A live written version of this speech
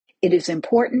It is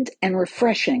important and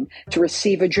refreshing to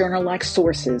receive a journal like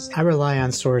Sources. I rely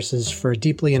on Sources for a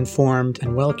deeply informed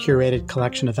and well-curated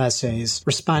collection of essays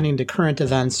responding to current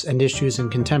events and issues in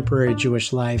contemporary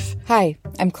Jewish life. Hi,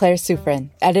 I'm Claire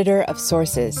Sufrin, editor of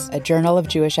Sources, a journal of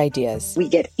Jewish ideas. We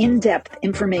get in-depth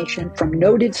information from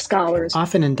noted scholars,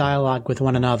 often in dialogue with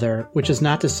one another, which is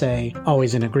not to say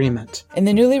always in agreement. In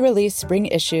the newly released spring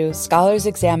issue, scholars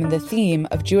examine the theme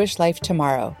of Jewish life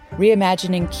tomorrow,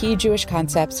 reimagining key Jewish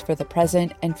concepts for the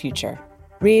present and future.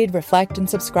 Read, reflect, and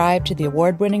subscribe to the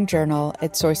award-winning journal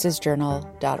at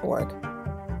sourcesjournal.org.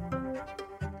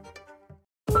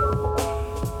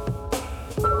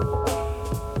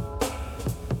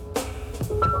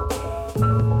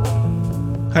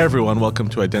 Hi, everyone. Welcome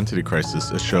to Identity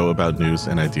Crisis, a show about news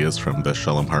and ideas from the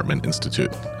Shalom Hartman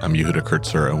Institute. I'm Yehuda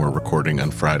Kurtzer, and we're recording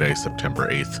on Friday, September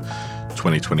 8th,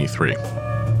 2023.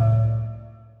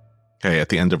 Hey, at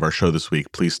the end of our show this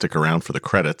week, please stick around for the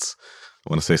credits. I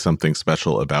want to say something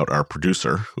special about our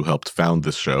producer, who helped found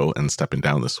this show and stepping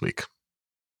down this week.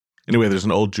 Anyway, there's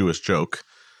an old Jewish joke.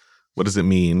 What does it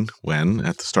mean when,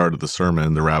 at the start of the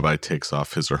sermon, the rabbi takes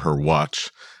off his or her watch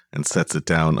and sets it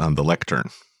down on the lectern?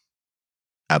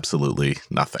 Absolutely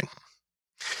nothing.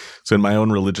 So in my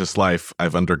own religious life,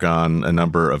 I've undergone a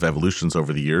number of evolutions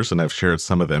over the years, and I've shared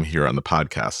some of them here on the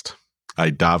podcast. I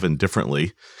daven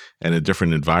differently and in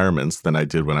different environments than I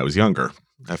did when I was younger.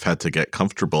 I've had to get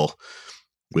comfortable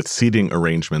with seating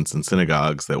arrangements in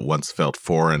synagogues that once felt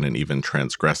foreign and even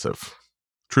transgressive.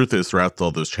 Truth is, throughout all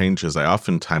those changes, I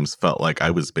oftentimes felt like I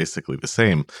was basically the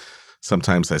same.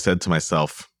 Sometimes I said to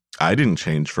myself, I didn't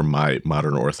change from my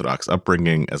modern Orthodox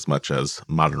upbringing as much as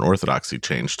modern Orthodoxy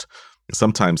changed.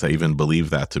 Sometimes I even believe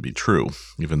that to be true,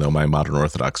 even though my modern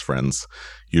Orthodox friends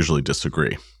usually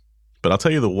disagree. But I'll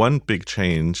tell you the one big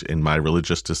change in my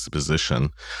religious disposition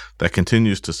that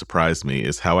continues to surprise me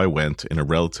is how I went in a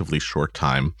relatively short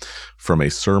time from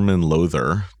a sermon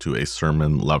loather to a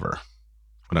sermon lover.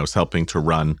 When I was helping to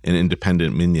run an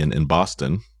independent minyan in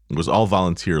Boston, it was all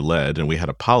volunteer-led, and we had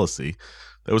a policy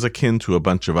that was akin to a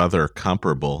bunch of other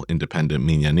comparable independent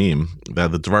minyanim,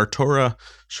 that the Dvar Torah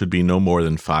should be no more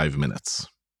than 5 minutes.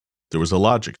 There was a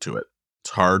logic to it.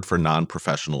 It's hard for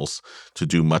non-professionals to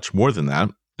do much more than that,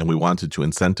 and we wanted to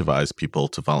incentivize people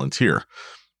to volunteer.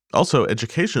 Also,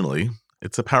 educationally,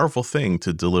 it's a powerful thing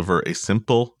to deliver a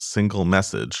simple, single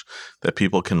message that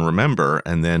people can remember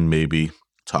and then maybe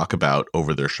talk about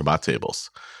over their Shabbat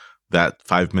tables. That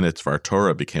 5 minutes Dvar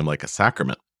Torah became like a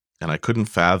sacrament, and I couldn't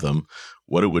fathom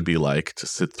what it would be like to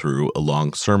sit through a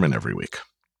long sermon every week.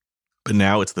 But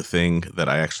now it's the thing that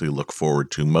I actually look forward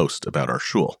to most about our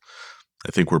shul. I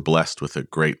think we're blessed with a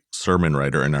great sermon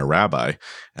writer in our rabbi,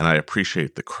 and I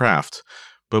appreciate the craft.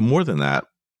 But more than that,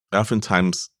 I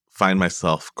oftentimes find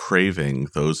myself craving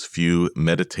those few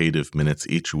meditative minutes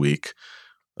each week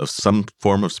of some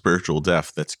form of spiritual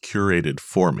depth that's curated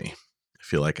for me. I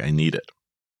feel like I need it.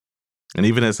 And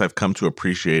even as I've come to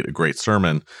appreciate a great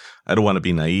sermon, I don't want to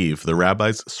be naive. The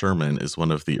rabbi's sermon is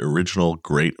one of the original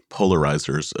great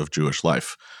polarizers of Jewish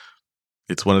life.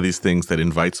 It's one of these things that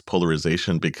invites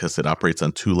polarization because it operates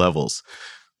on two levels.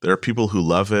 There are people who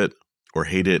love it or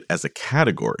hate it as a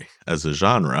category, as a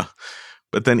genre.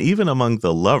 But then even among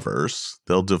the lovers,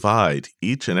 they'll divide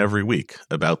each and every week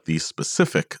about the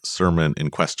specific sermon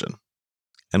in question.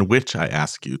 And which, I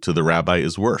ask you, to the rabbi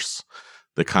is worse?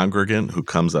 The congregant who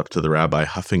comes up to the rabbi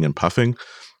huffing and puffing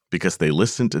because they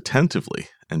listened attentively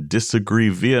and disagree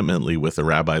vehemently with the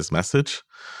rabbi's message?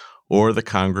 Or the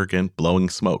congregant blowing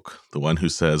smoke, the one who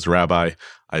says, Rabbi,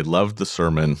 I loved the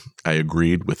sermon. I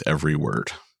agreed with every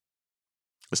word.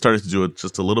 I started to do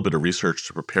just a little bit of research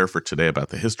to prepare for today about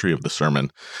the history of the sermon,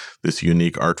 this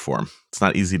unique art form. It's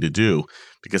not easy to do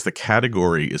because the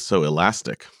category is so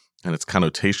elastic and its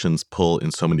connotations pull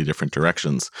in so many different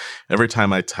directions. Every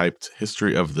time I typed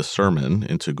history of the sermon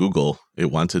into Google, it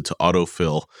wanted to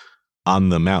autofill on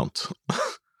the Mount.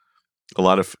 A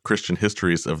lot of Christian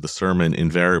histories of the sermon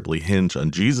invariably hinge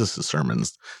on Jesus'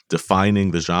 sermons,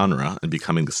 defining the genre and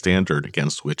becoming the standard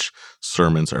against which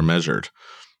sermons are measured.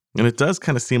 And it does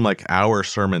kind of seem like our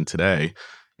sermon today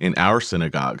in our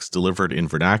synagogues, delivered in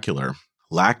vernacular,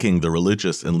 lacking the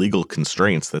religious and legal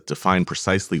constraints that define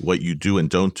precisely what you do and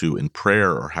don't do in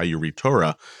prayer or how you read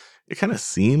Torah, it kind of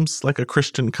seems like a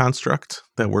Christian construct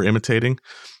that we're imitating,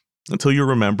 until you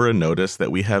remember and notice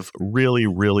that we have really,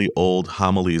 really old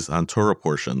homilies on Torah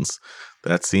portions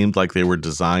that seemed like they were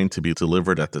designed to be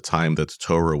delivered at the time that the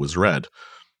Torah was read.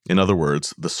 In other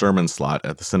words, the sermon slot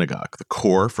at the synagogue. The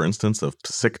core, for instance, of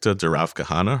Pesikta de Rav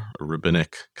Kahana, a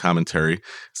rabbinic commentary,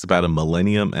 is about 1.5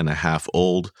 millenniums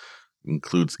old.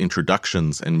 includes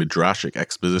introductions and midrashic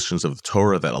expositions of the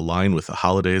Torah that align with the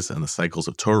holidays and the cycles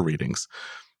of Torah readings.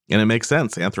 And it makes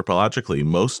sense anthropologically.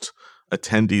 Most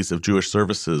attendees of Jewish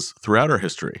services throughout our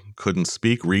history couldn't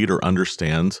speak, read, or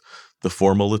understand the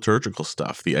formal liturgical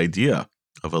stuff. The idea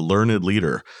of a learned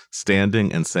leader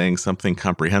standing and saying something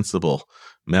comprehensible,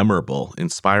 memorable,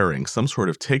 inspiring, some sort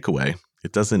of takeaway,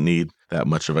 it doesn't need that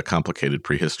much of a complicated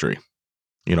prehistory.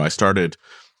 I started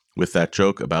with that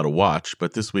joke about a watch,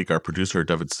 but this week our producer,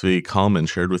 David Zvi Kalman,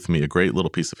 shared with me a great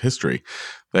little piece of history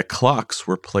that clocks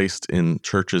were placed in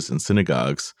churches and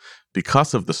synagogues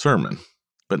because of the sermon,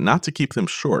 but not to keep them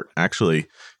short. Actually,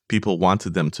 people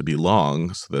wanted them to be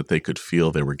long so that they could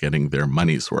feel they were getting their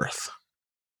money's worth.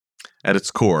 At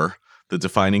its core, the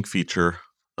defining feature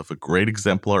of a great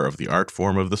exemplar of the art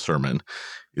form of the sermon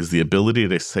is the ability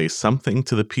to say something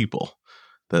to the people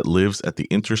that lives at the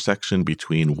intersection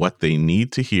between what they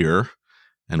need to hear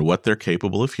and what they're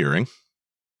capable of hearing,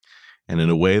 and in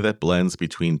a way that blends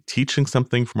between teaching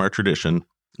something from our tradition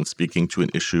and speaking to an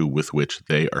issue with which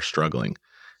they are struggling.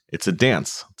 It's a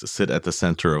dance to sit at the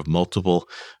center of multiple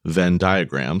Venn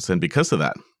diagrams, and because of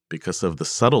that, because of the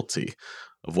subtlety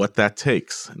of what that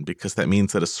takes, and because that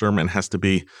means that a sermon has to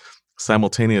be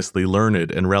simultaneously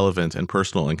learned and relevant and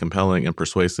personal and compelling and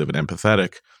persuasive and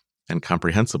empathetic and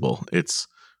comprehensible, it's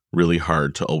really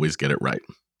hard to always get it right.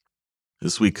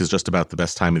 This week is just about the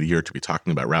best time of the year to be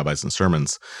talking about rabbis and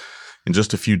sermons. In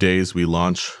just a few days, we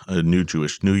launch a new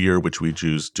Jewish New Year, which we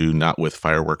Jews do not with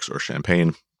fireworks or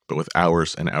champagne, but with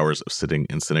hours and hours of sitting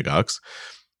in synagogues.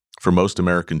 For most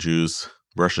American Jews,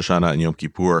 Rosh Hashanah and Yom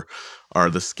Kippur are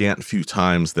the scant few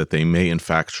times that they may in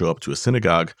fact show up to a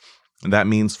synagogue. And that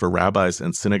means for rabbis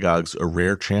and synagogues a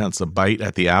rare chance, a bite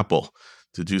at the apple,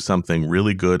 to do something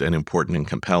really good and important and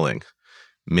compelling.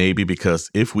 Maybe because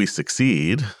if we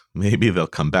succeed, maybe they'll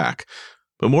come back.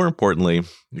 But more importantly,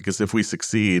 because if we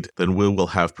succeed, then we will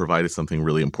have provided something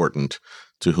really important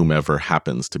to whomever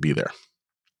happens to be there.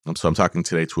 So I'm talking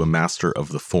today to a master of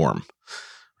the form.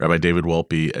 Rabbi David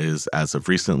Wolpe is, as of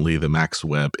recently, the Max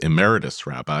Webb Emeritus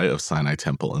Rabbi of Sinai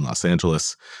Temple in Los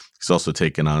Angeles. He's also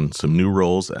taken on some new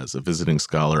roles as a visiting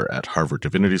scholar at Harvard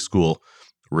Divinity School,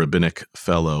 Rabbinic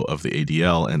Fellow of the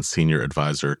ADL, and Senior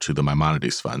Advisor to the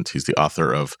Maimonides Fund. He's the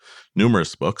author of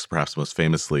numerous books, perhaps most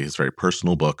famously his very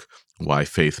personal book, Why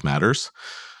Faith Matters,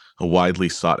 a widely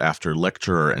sought-after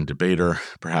lecturer and debater,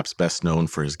 perhaps best known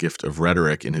for his gift of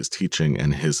rhetoric in his teaching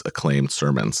and his acclaimed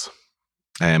sermons.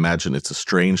 I imagine it's a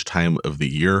strange time of the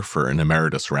year for an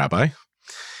emeritus rabbi,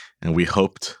 and we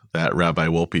hoped that Rabbi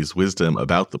Wolpe's wisdom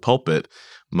about the pulpit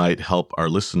might help our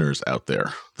listeners out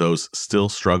there, those still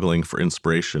struggling for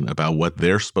inspiration about what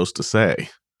they're supposed to say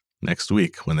next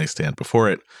week when they stand before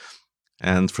it,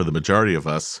 and for the majority of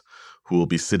us who will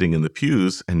be sitting in the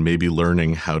pews and maybe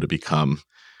learning how to become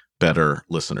better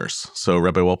listeners. So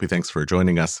Rabbi Wolpe, thanks for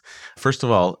joining us. First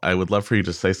of all, I would love for you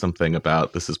to say something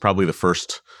about, this is probably the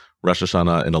first Rosh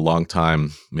Hashanah in a long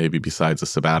time, maybe besides a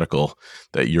sabbatical,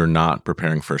 that you're not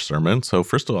preparing for a sermon. So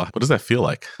first of all, what does that feel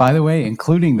like? By the way,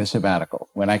 including the sabbatical,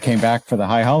 when I came back for the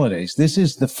high holidays, this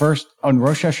is the first, on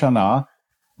Rosh Hashanah,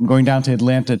 I'm going down to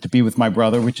Atlanta to be with my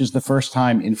brother, which is the first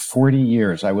time in 40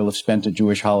 years I will have spent a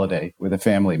Jewish holiday with a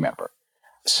family member.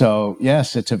 So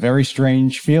yes, it's a very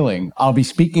strange feeling. I'll be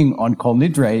speaking on Kol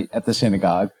Nidre at the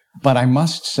synagogue, but I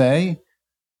must say,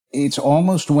 it's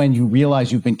almost when you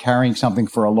realize you've been carrying something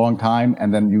for a long time,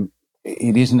 and then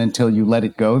it isn't until you let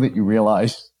it go that you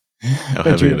realize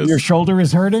that your shoulder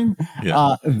is hurting.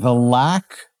 Yeah. The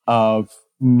lack of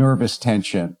nervous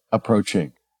tension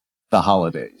approaching the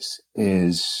holidays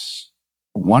is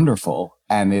wonderful,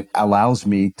 and it allows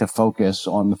me to focus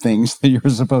on the things that you're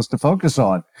supposed to focus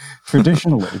on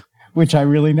traditionally, which I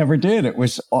really never did. It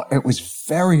was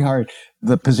very hard.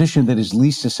 The position that is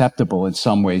least susceptible in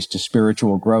some ways to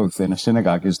spiritual growth in a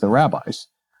synagogue is the rabbi's,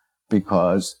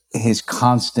 because his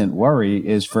constant worry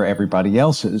is for everybody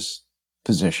else's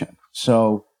position.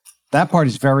 So that part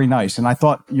is very nice. And I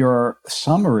thought your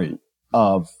summary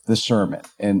of the sermon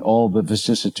and all the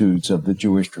vicissitudes of the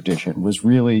Jewish tradition was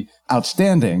really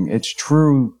outstanding. It's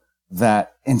true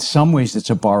that in some ways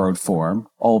it's a borrowed form,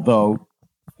 although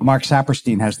Mark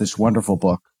Saperstein has this wonderful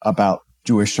book about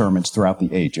Jewish sermons throughout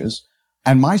the ages.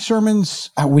 And my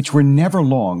sermons, which were never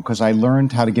long, because I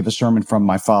learned how to give a sermon from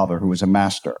my father, who was a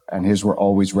master, and his were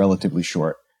always relatively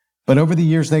short. But over the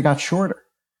years, they got shorter.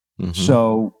 Mm-hmm.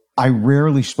 So I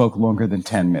rarely spoke longer than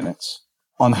 10 minutes.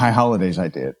 On high holidays, I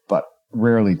did, but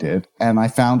rarely did. And I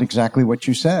found exactly what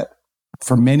you said.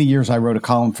 For many years, I wrote a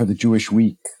column for the Jewish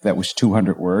Week that was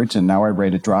 200 words, and now I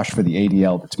write a drosh for the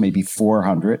ADL that's maybe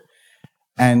 400.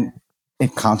 And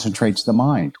it concentrates the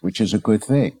mind, which is a good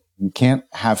thing. You can't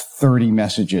have 30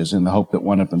 messages in the hope that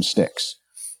one of them sticks.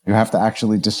 You have to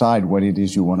actually decide what it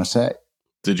is you want to say.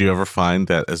 Did you ever find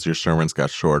that as your sermons got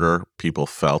shorter, people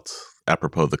felt,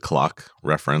 apropos the clock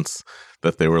reference,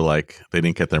 that they were like, they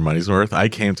didn't get their money's worth? I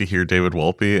came to hear David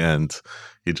Wolpe and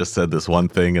he just said this one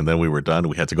thing and then we were done.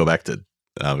 We had to go back to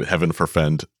heaven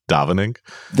forfend davening.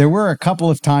 There were a couple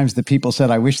of times that people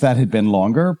said, I wish that had been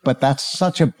longer, but that's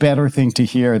such a better thing to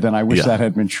hear than I wish that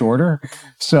had been shorter.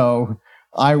 So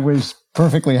I was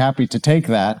perfectly happy to take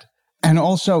that. And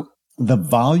also the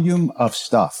volume of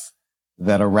stuff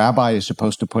that a rabbi is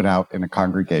supposed to put out in a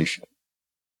congregation,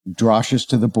 drashes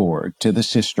to the board, to the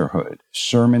sisterhood,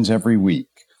 sermons every week,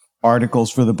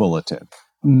 articles for the bulletin,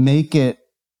 make it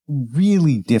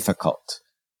really difficult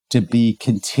to be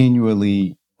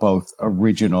continually both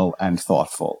original and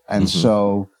thoughtful. And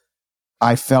so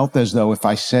I felt as though if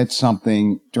I said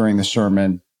something during the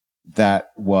sermon that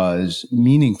was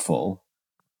meaningful,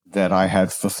 that I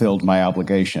had fulfilled my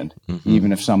obligation,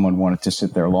 even if someone wanted to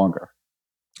sit there longer.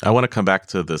 I want to come back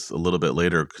to this a little bit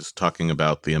later, because talking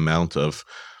about the amount of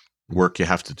work you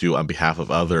have to do on behalf of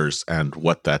others and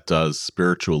what that does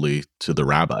spiritually to the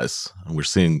rabbis. And we're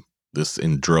seeing this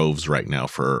in droves right now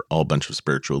for a whole bunch of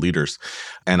spiritual leaders.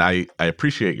 And I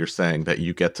appreciate your saying that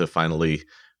you get to finally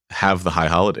have the high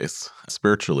holidays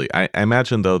spiritually. I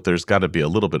imagine, though, there's got to be a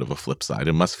little bit of a flip side.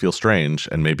 It must feel strange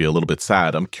and maybe a little bit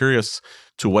sad. I'm curious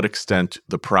to what extent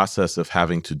the process of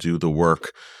having to do the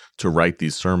work to write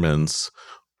these sermons,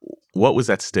 what was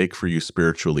at stake for you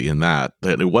spiritually in that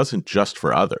it wasn't just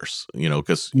for others,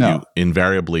 because you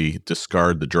invariably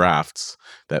discard the drafts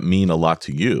that mean a lot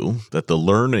to you, that the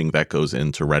learning that goes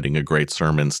into writing a great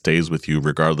sermon stays with you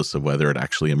regardless of whether it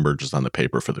actually emerges on the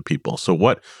paper for the people. So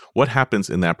what happens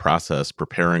in that process,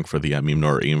 preparing for the Yamim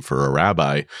Noraim for a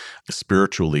rabbi,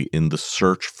 spiritually in the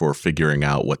search for figuring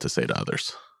out what to say to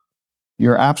others?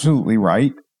 You're absolutely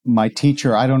right. My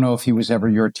teacher, I don't know if he was ever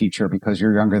your teacher because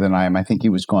you're younger than I am. I think he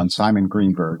was gone, Simon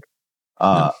Greenberg.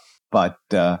 But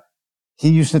he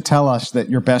used to tell us that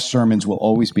your best sermons will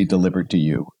always be delivered to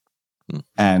you.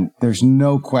 And there's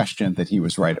no question that he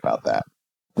was right about that.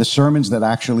 The sermons that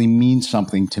actually mean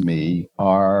something to me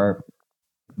are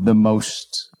the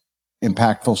most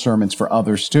impactful sermons for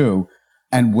others too.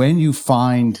 And when you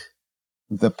find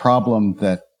the problem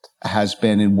that has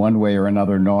been in one way or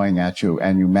another gnawing at you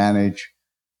and you manage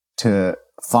to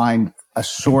find a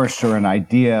source or an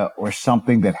idea or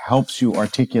something that helps you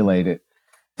articulate it.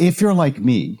 If you're like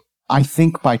me, I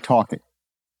think by talking.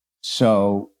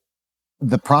 So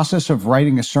the process of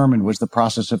writing a sermon was the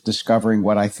process of discovering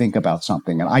what I think about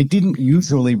something. And I didn't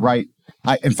usually write.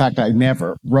 In fact, I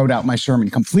never wrote out my sermon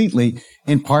completely,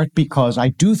 in part because I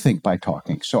do think by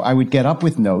talking. So I would get up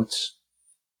with notes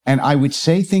and I would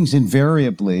say things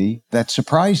invariably that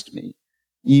surprised me,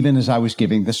 even as I was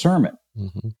giving the sermon.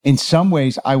 In some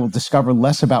ways, I will discover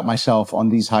less about myself on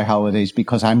these high holidays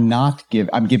because I'm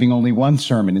giving only one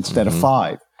sermon instead of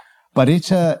 5. But it's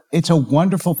a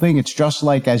wonderful thing. It's just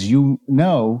like, as you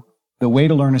know, the way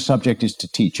to learn a subject is to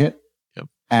teach it. Yep.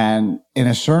 And in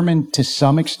a sermon, to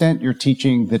some extent, you're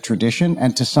teaching the tradition,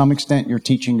 and to some extent, you're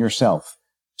teaching yourself.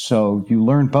 So you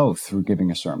learn both through giving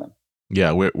a sermon.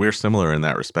 Yeah, we're similar in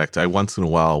that respect. I once in a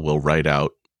while will write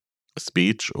out a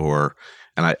speech, and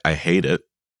I hate it,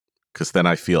 because then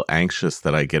I feel anxious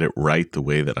that I get it right the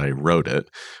way that I wrote it.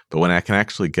 But when I can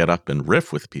actually get up and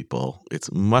riff with people,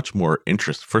 it's much more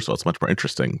interesting. First of all, it's much more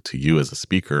interesting to you as a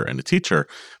speaker and a teacher,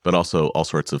 but also all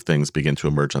sorts of things begin to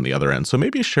emerge on the other end. So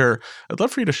maybe I'd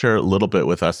love for you to share a little bit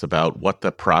with us about what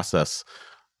the process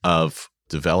of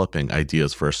developing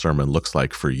ideas for a sermon looks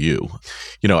like for you.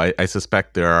 I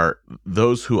suspect there are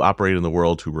those who operate in the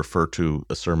world who refer to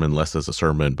a sermon less as a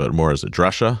sermon, but more as a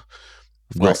drasha.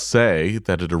 Will say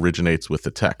that it originates with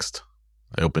the text.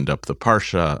 I opened up the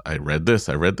Parsha, I read this,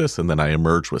 and then I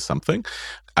emerged with something.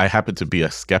 I happen to be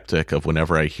a skeptic of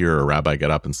whenever I hear a rabbi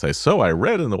get up and say, so I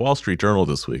read in the Wall Street Journal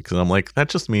this week. And I'm like, that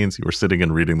just means you were sitting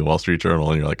and reading the Wall Street Journal,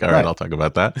 and you're like, all right, I'll talk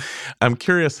about that. I'm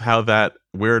curious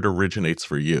where it originates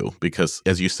for you, because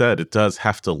as you said, it does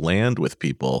have to land with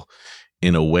people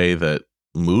in a way that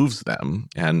moves them.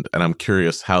 And I'm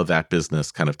curious how that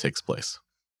business kind of takes place.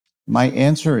 My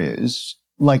answer is,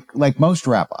 like most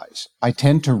rabbis, I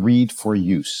tend to read for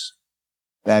use.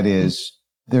 That is,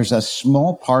 there's a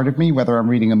small part of me, whether I'm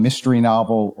reading a mystery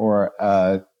novel or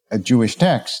a Jewish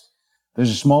text, there's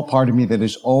a small part of me that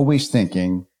is always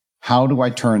thinking, how do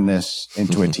I turn this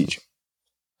into a teaching?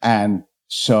 And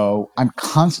so I'm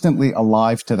constantly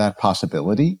alive to that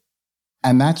possibility.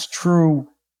 And that's true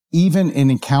even in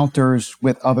encounters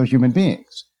with other human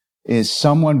beings. is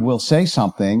someone will say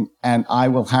something and I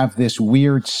will have this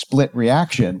weird split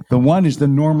reaction. The one is the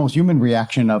normal human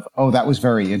reaction of, oh, that was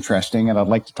very interesting and I'd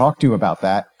like to talk to you about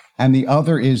that. And the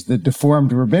other is the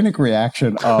deformed rabbinic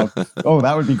reaction of, oh,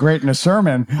 that would be great in a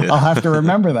sermon. I'll have to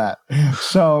remember that.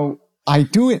 So I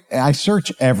do it. I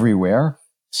search everywhere.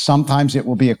 Sometimes it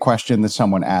will be a question that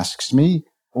someone asks me,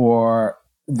 or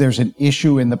there's an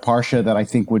issue in the Parsha that I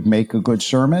think would make a good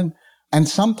sermon. And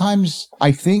sometimes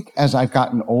I think as I've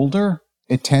gotten older,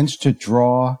 it tends to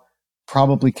draw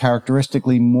probably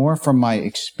characteristically more from my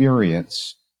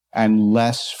experience and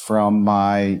less from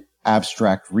my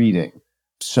abstract reading.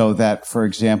 So that, for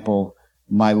example,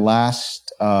 my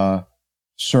last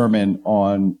sermon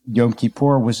on Yom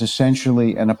Kippur was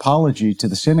essentially an apology to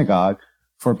the synagogue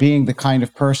for being the kind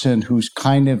of person who's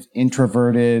kind of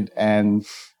introverted and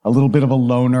a little bit of a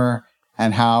loner,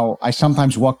 and how I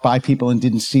sometimes walk by people and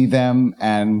didn't see them.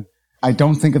 And I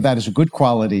don't think of that as a good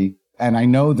quality. And I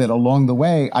know that along the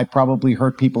way, I probably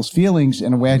hurt people's feelings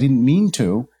in a way I didn't mean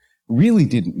to, really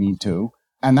didn't mean to.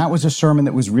 And that was a sermon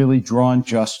that was really drawn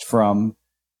just from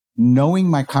knowing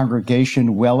my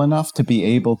congregation well enough to be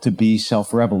able to be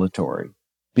self-revelatory.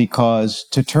 Because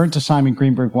to turn to Simon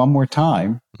Greenberg one more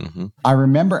time, I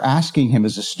remember asking him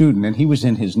as a student, and he was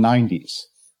in his 90s.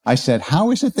 I said,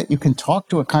 how is it that you can talk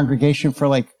to a congregation for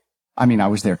I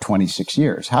was there 26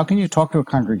 years. How can you talk to a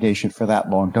congregation for that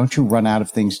long? Don't you run out of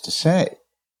things to say?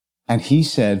 And he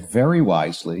said very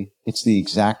wisely, it's the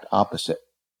exact opposite.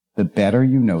 The better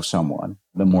you know someone,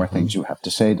 the more things you have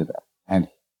to say to them. And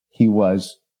he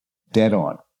was dead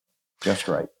on, just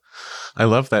right. I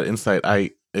love that insight.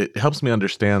 It helps me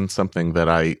understand something that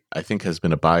I think has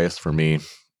been a bias for me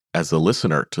as a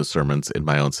listener to sermons in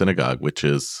my own synagogue, which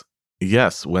is,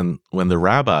 yes, when the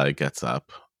rabbi gets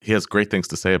up, he has great things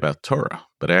to say about Torah,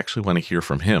 but I actually want to hear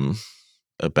from him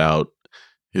about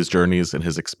his journeys and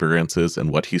his experiences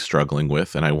and what he's struggling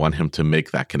with, and I want him to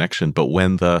make that connection. But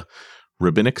when the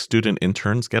rabbinic student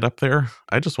interns get up there,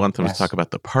 I just want them to talk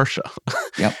about the Parsha.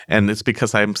 Yep. And it's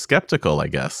because I'm skeptical, I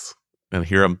guess. And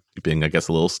here I'm being, I guess,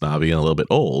 a little snobby and a little bit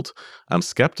old. I'm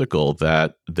skeptical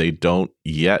that they don't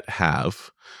yet have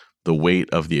the weight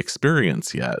of the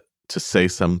experience yet to say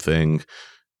something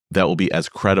that will be as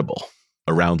credible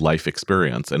around life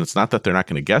experience. And it's not that they're not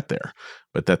going to get there,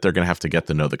 but that they're going to have to get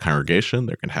to know the congregation.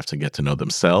 They're going to have to get to know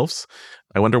themselves.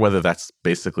 I wonder whether that's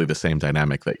basically the same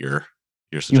dynamic that you're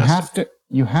suggesting.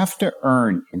 You have to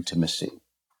earn intimacy.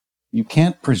 You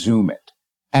can't presume it.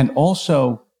 And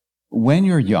also, when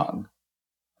you're young,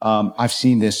 I've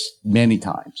seen this many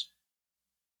times.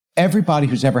 Everybody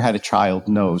who's ever had a child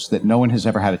knows that no one has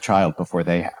ever had a child before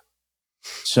they have.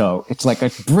 So it's like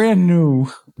a brand new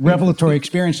revelatory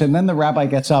experience. And then the rabbi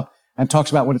gets up and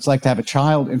talks about what it's like to have a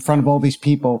child in front of all these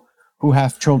people who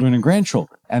have children and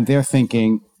grandchildren. And they're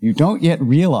thinking, you don't yet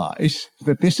realize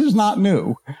that this is not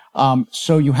new.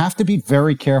 So you have to be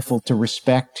very careful to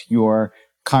respect your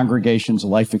congregation's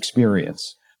life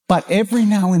experience. But every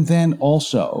now and then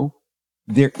also,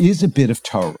 there is a bit of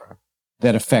Torah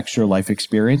that affects your life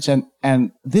experience.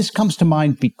 And this comes to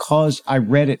mind because I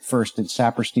read it first in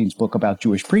Saperstein's book about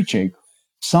Jewish preaching.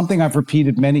 Something I've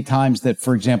repeated many times that,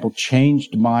 for example,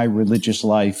 changed my religious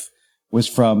life was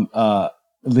from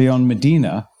Leon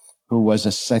Medina, who was,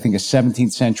 I think, a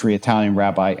 17th century Italian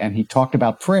rabbi, and he talked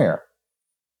about prayer.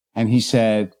 And he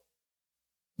said,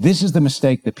 this is the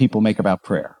mistake that people make about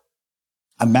prayer.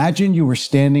 Imagine you were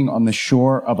standing on the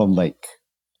shore of a lake,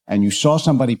 and you saw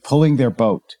somebody pulling their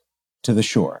boat to the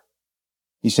shore.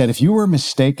 He said, if you were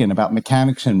mistaken about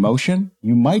mechanics and motion,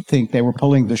 you might think they were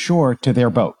pulling the shore to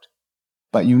their boat,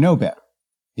 but you know better.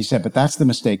 He said, but that's the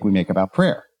mistake we make about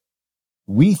prayer.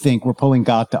 We think we're pulling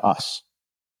God to us,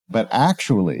 but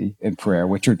actually in prayer,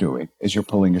 what you're doing is you're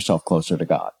pulling yourself closer to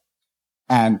God.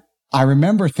 And I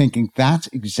remember thinking that's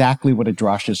exactly what a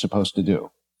drasha is supposed to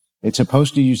do. It's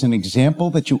supposed to use an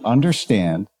example that you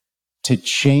understand to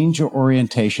change your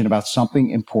orientation about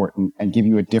something important and give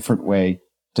you a different way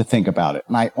to think about it.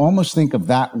 And I almost think of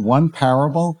that one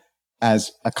parable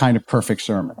as a kind of perfect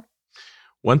sermon.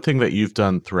 One thing that you've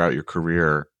done throughout your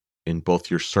career in both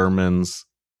your sermons,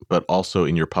 but also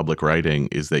in your public writing,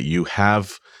 is that you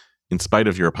have, in spite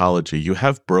of your apology, you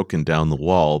have broken down the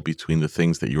wall between the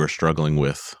things that you are struggling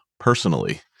with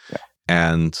personally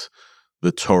and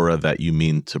the Torah that you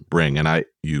mean to bring. And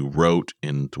you wrote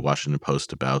in the Washington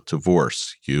Post about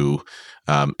divorce. You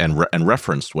and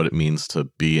referenced what it means to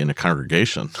be in a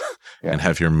congregation and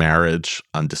have your marriage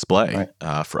on display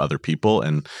for other people.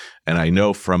 And I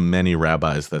know from many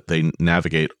rabbis that they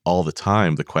navigate all the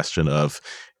time the question of,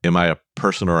 am I a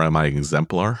person or am I an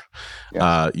exemplar?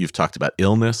 Yes. You've talked about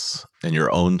illness and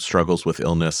your own struggles with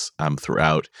illness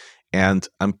throughout. And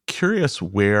I'm curious,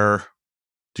 where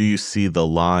do you see the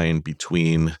line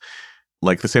between,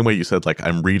 like the same way you said, like,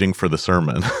 I'm reading for the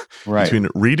sermon, Right. between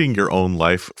reading your own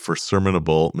life for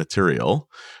sermonable material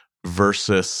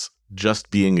versus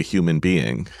just being a human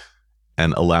being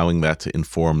and allowing that to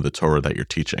inform the Torah that you're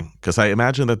teaching? Because I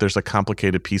imagine that there's a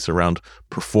complicated piece around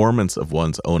performance of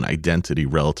one's own identity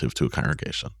relative to a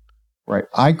congregation. Right.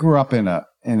 I grew up in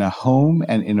a home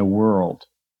and in a world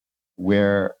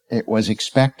where it was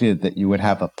expected that you would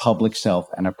have a public self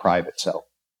and a private self.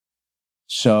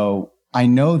 So I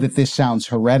know that this sounds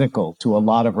heretical to a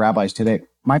lot of rabbis today.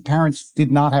 My parents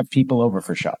did not have people over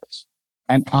for Shabbos,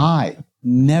 and I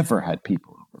never had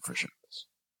people over for Shabbos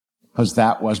because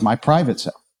that was my private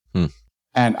self.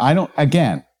 And I don't,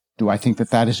 again, do I think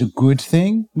that is a good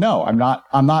thing? No, I'm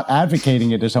not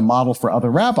advocating it as a model for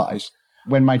other rabbis.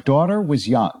 When my daughter was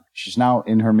young, she's now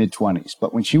in her mid-20s,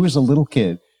 but when she was a little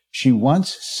kid, she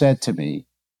once said to me,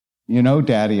 "You know,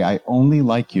 Daddy, I only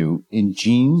like you in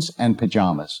jeans and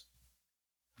pajamas."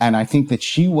 And I think that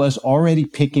she was already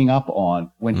picking up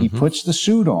on when he puts the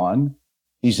suit on,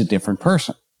 he's a different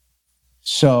person.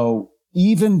 So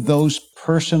even those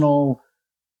personal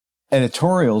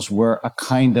editorials were a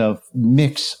kind of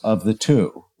mix of the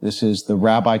two. This is the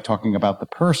rabbi talking about the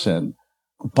person.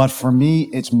 But for me,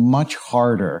 it's much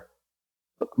harder.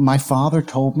 My father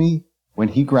told me when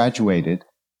he graduated,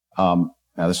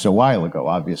 now this is a while ago,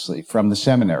 obviously, from the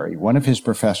seminary, one of his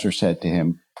professors said to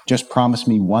him, "Just promise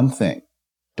me one thing.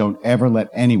 Don't ever let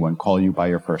anyone call you by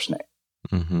your first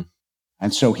name."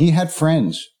 And so he had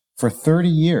friends for 30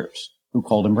 years who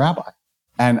called him rabbi.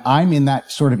 And I'm in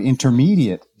that sort of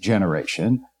intermediate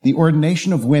generation. The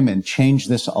ordination of women changed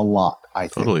this a lot, I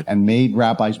think, Totally. and made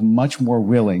rabbis much more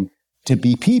willing to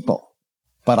be people.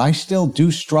 But I still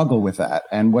do struggle with that.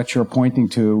 And what you're pointing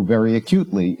to very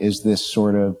acutely is this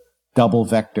sort of double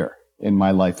vector in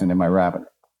my life and in my rabbinate.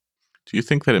 Do you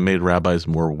think that it made rabbis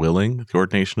more willing, the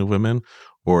ordination of women,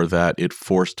 or that it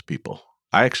forced people?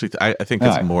 I think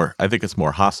it's more. I think it's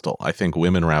more hostile. I think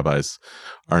women rabbis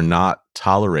are not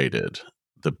tolerated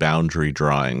the boundary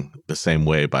drawing the same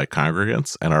way by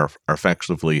congregants and are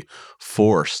effectively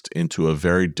forced into a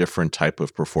very different type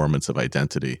of performance of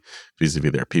identity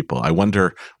vis-a-vis their people. I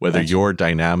wonder whether your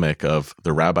dynamic of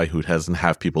the rabbi who doesn't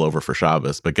have people over for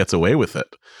Shabbos but gets away with it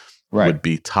would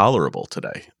be tolerable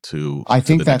today to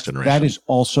the next generation. That is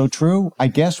also true. I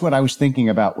guess what I was thinking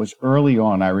about was early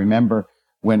on, I remember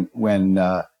when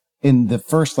in the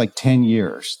first 10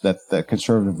 years that the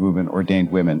conservative movement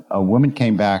ordained women, a woman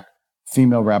came back,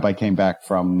 female rabbi came back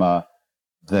from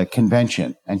the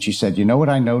convention, and she said, "You know what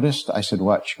I noticed?" I said,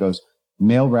 "What?" She goes,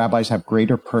 "Male rabbis have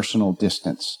greater personal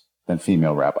distance than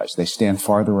female rabbis. They stand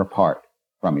farther apart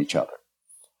from each other."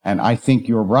 And I think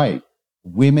you're right.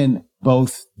 Women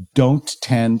both don't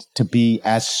tend to be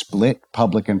as split,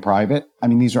 public and private. I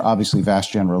mean, these are obviously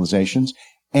vast generalizations,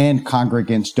 and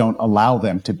congregants don't allow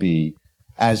them to be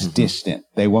as distant.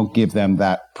 They won't give them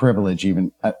that privilege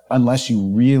even unless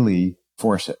you really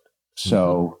force it.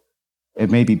 So it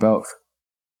may be both.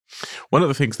 One of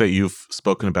the things that you've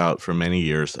spoken about for many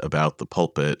years about the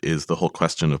pulpit is the whole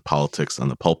question of politics on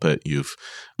the pulpit. You've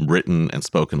written and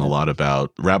spoken a lot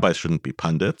about rabbis shouldn't be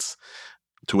pundits,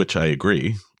 to which I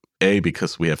agree. A,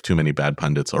 because we have too many bad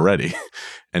pundits already,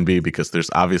 and B, because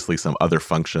there's obviously some other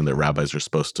function that rabbis are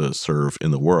supposed to serve in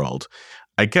the world.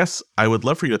 I guess I would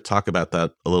love for you to talk about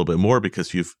that a little bit more,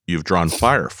 because you've drawn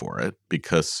fire for it,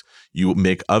 because you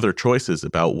make other choices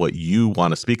about what you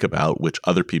want to speak about, which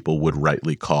other people would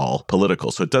rightly call political.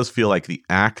 So it does feel like the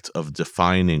act of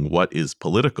defining what is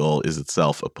political is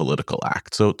itself a political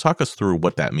act. So talk us through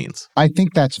what that means. I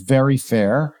think that's very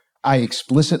fair. I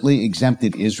explicitly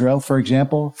exempted Israel, for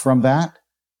example, from that,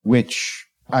 which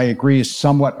I agree is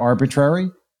somewhat arbitrary.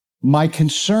 My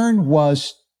concern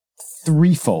was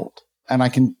threefold, and I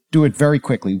can do it very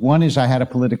quickly. One is I had a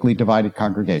politically divided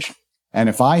congregation. And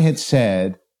if I had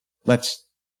said, let's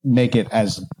make it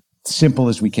as simple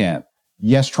as we can,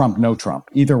 yes, Trump, no Trump,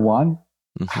 either one,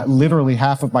 literally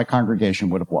half of my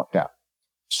congregation would have walked out.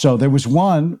 So there was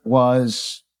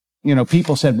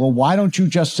people said, well, why don't you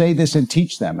just say this and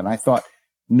teach them? And I thought,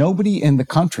 nobody in the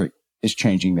country is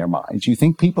changing their minds. You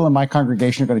think people in my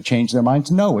congregation are going to change their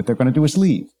minds? No, what they're going to do is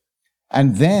leave.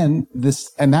 And then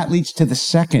that leads to the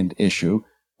second issue,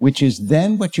 which is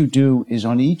then what you do is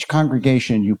on each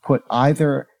congregation, you put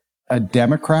either a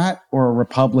Democrat or a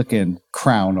Republican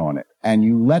crown on it. And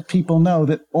you let people know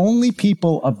that only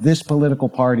people of this political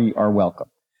party are welcome.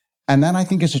 And that, I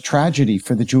think, is a tragedy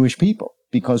for the Jewish people,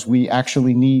 because we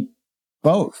actually need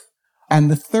both. And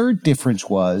the third difference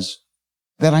was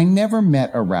that I never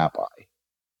met a rabbi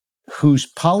whose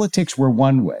politics were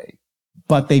one way,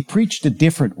 but they preached a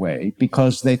different way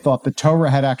because they thought the Torah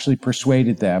had actually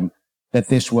persuaded them that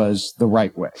this was the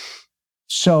right way.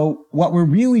 So what we're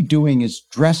really doing is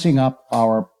dressing up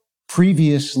our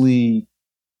previously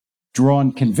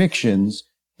drawn convictions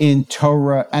in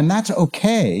Torah, and that's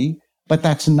okay, but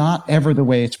that's not ever the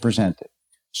way it's presented.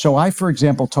 So I, for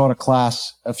example, taught a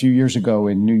class a few years ago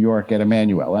in New York at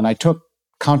Emmanuel, and I took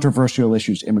controversial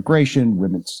issues, immigration,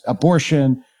 women's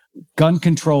abortion, gun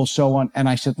control, so on. And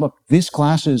I said, look, this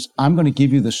class is, I'm going to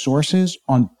give you the sources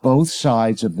on both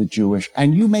sides of the Jewish,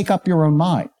 and you make up your own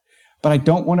mind. But I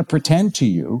don't want to pretend to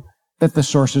you that the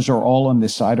sources are all on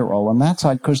this side or all on that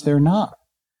side, because they're not.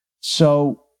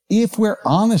 So if we're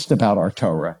honest about our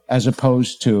Torah, as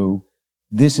opposed to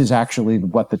this is actually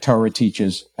what the Torah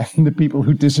teaches and the people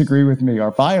who disagree with me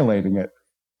are violating it,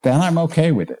 then I'm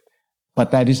okay with it.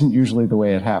 But that isn't usually the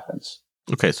way it happens.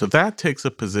 Okay, so that takes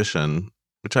a position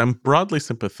which I'm broadly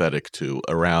sympathetic to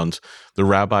around the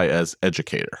rabbi as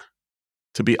educator.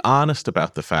 To be honest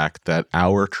about the fact that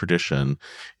our tradition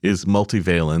is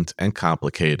multivalent and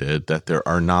complicated, that there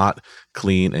are not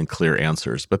clean and clear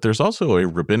answers, but there's also a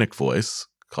rabbinic voice,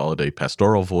 call it a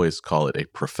pastoral voice, call it a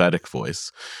prophetic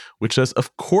voice, which says,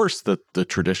 of course, that the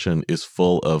tradition is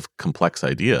full of complex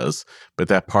ideas, but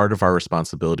that part of our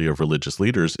responsibility of religious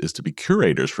leaders is to be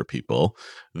curators for people,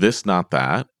 this, not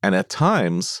that, and at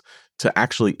times to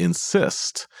actually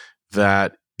insist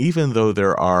that even though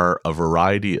there are a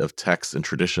variety of texts and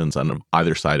traditions on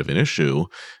either side of an issue,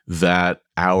 that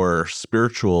our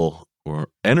spiritual or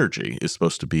energy is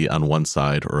supposed to be on one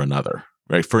side or another,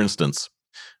 right? For instance,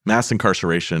 mass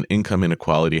incarceration, income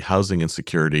inequality, housing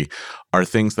insecurity are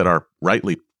things that are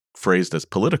rightly phrased as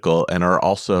political and are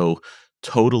also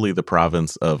totally the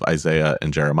province of Isaiah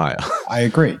and Jeremiah. I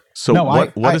agree. So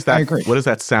what does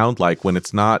that sound like when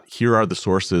it's not, here are the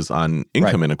sources on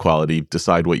income inequality,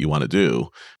 decide what you want to do?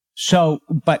 So,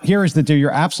 but here is the deal. You're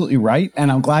absolutely right.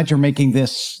 And I'm glad you're making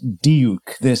this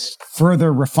diuk, this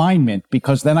further refinement,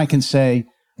 because then I can say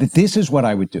that this is what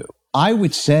I would do. I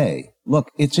would say,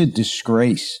 look, it's a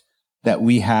disgrace that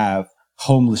we have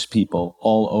homeless people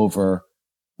all over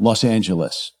Los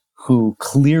Angeles who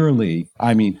clearly,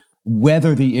 I mean,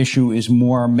 whether the issue is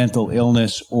more mental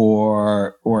illness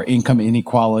or income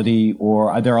inequality,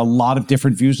 or there are a lot of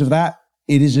different views of that,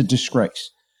 it is a disgrace.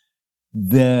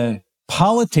 The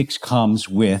politics comes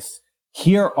with,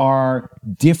 here are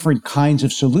different kinds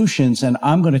of solutions, and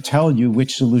I'm going to tell you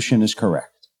which solution is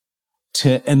correct.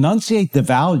 To enunciate the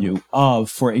value of,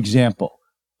 for example,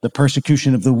 the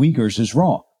persecution of the Uyghurs is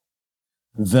wrong.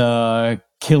 The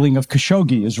killing of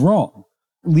Khashoggi is wrong.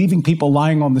 Leaving people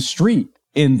lying on the street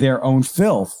in their own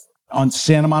filth on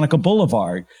Santa Monica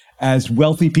Boulevard as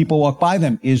wealthy people walk by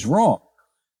them is wrong.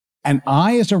 And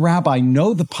I, as a rabbi,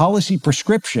 know the policy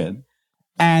prescription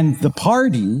and the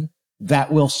party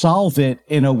that will solve it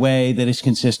in a way that is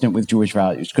consistent with Jewish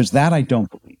values, because that I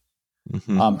don't believe.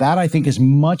 Mm-hmm. That I think is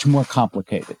much more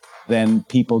complicated than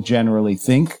people generally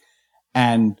think.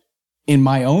 And in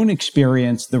my own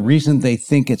experience, the reason they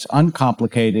think it's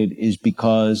uncomplicated is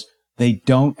because they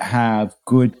don't have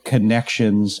good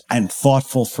connections and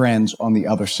thoughtful friends on the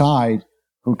other side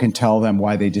who can tell them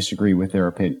why they disagree with their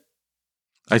opinion.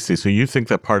 I see. So you think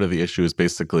that part of the issue is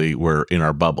basically we're in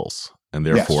our bubbles. And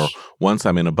therefore, once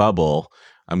I'm in a bubble,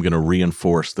 I'm going to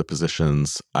reinforce the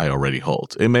positions I already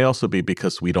hold. It may also be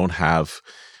because we don't have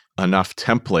enough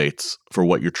templates for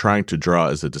what you're trying to draw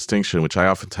as a distinction, which I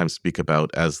oftentimes speak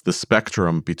about as the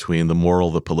spectrum between the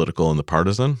moral, the political, and the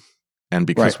partisan. And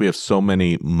because we have so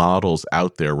many models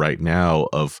out there right now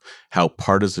of how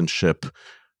partisanship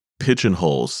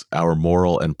pigeonholes our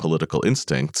moral and political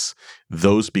instincts,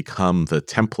 those become the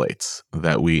templates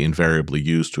that we invariably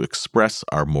use to express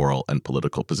our moral and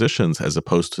political positions, as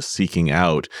opposed to seeking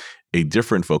out a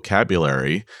different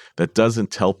vocabulary that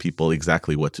doesn't tell people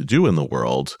exactly what to do in the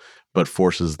world, but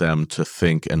forces them to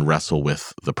think and wrestle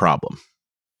with the problem.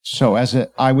 So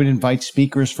I would invite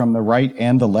speakers from the right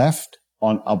and the left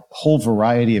on a whole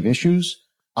variety of issues.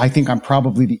 I think I'm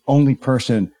probably the only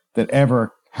person that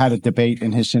ever had a debate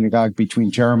in his synagogue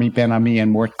between Jeremy Ben-Ami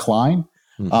and Mort Klein.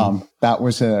 Mm-hmm. That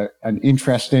was an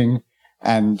interesting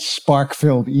and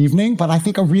spark-filled evening, but I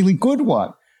think a really good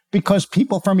one, because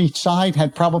people from each side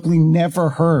had probably never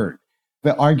heard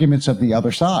the arguments of the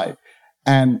other side.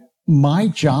 And my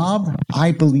job,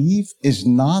 I believe, is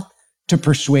not to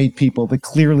persuade people that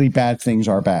clearly bad things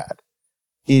are bad.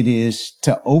 It is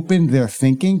to open their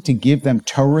thinking, to give them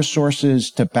Torah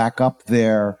sources to back up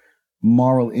their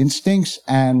moral instincts,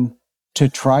 and to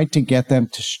try to get them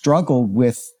to struggle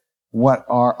with what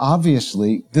are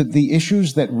obviously the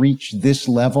issues that reach this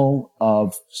level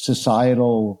of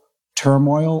societal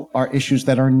turmoil are issues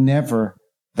that are never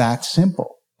that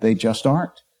simple. They just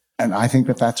aren't. And I think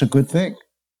that that's a good thing.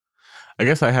 I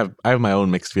guess I have my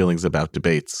own mixed feelings about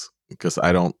debates because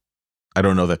I don't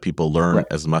know that people learn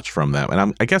as much from them.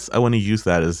 And I guess I want to use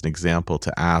that as an example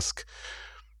to ask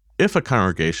if a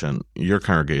congregation, your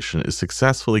congregation, is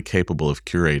successfully capable of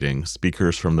curating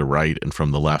speakers from the right and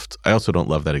from the left. I also don't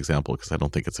love that example because I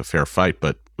don't think it's a fair fight,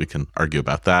 but we can argue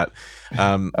about that.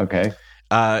 Okay.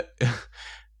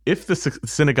 If the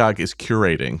synagogue is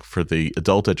curating for the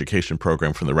adult education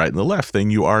program from the right and the left,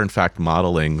 then you are in fact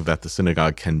modeling that the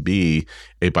synagogue can be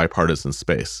a bipartisan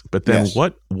space. But then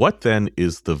what then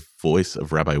is the voice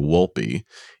of Rabbi Wolpe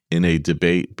in a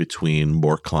debate between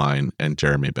Mor Klein and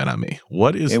Jeremy Ben-Ami?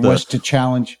 It was to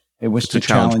challenge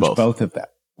both of them,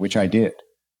 which I did.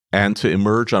 And to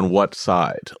emerge on what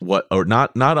side?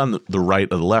 Not on the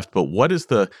right or the left, but what is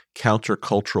the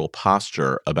countercultural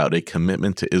posture about a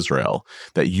commitment to Israel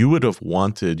that you would have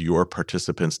wanted your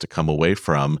participants to come away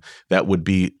from that would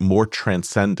be more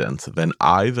transcendent than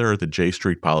either the J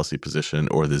Street policy position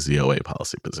or the ZOA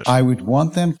policy position? I would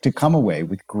want them to come away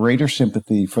with greater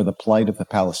sympathy for the plight of the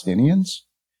Palestinians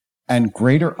and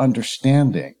greater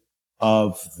understanding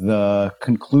of the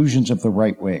conclusions of the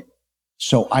right wing.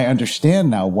 So I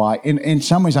understand now why, in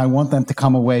some ways, I want them to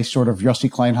come away sort of Yossi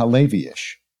Klein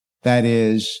Halevi-ish. That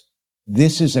is,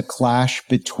 this is a clash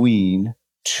between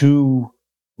two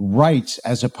rights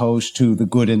as opposed to the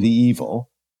good and the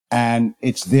evil. And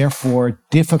it's therefore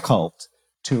difficult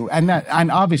to, and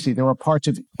obviously there were parts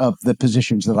of the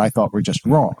positions that I thought were just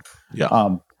wrong.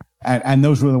 Yeah. And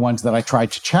those were the ones that I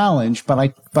tried to challenge, but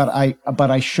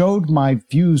I showed my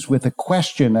views with a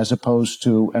question as opposed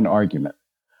to an argument.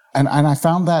 And I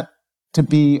found that to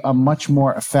be a much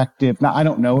more effective. Now, I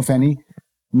don't know if any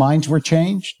minds were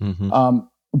changed. Mm-hmm.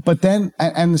 But then,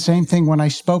 and the same thing when I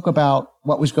spoke about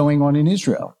what was going on in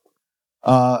Israel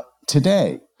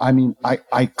today. I mean,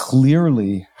 I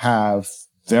clearly have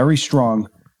very strong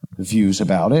views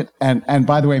about it. And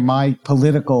by the way, my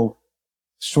political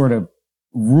sort of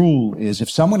rule is if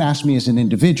someone asks me as an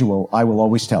individual, I will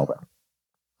always tell them.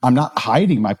 I'm not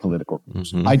hiding my political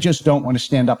views. Mm-hmm. I just don't want to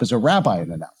stand up as a rabbi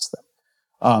and announce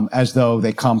them as though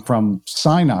they come from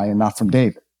Sinai and not from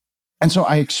David. And so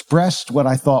I expressed what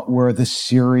I thought were the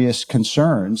serious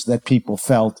concerns that people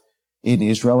felt in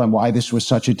Israel and why this was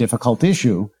such a difficult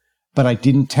issue. But I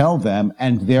didn't tell them,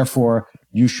 and therefore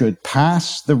you should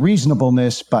pass the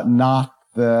reasonableness, but not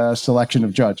the selection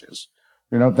of judges.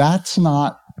 That's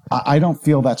not, I don't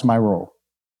feel that's my role.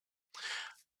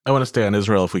 I want to stay on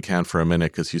Israel if we can for a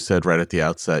minute, because you said right at the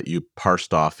outset you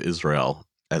parsed off Israel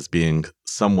as being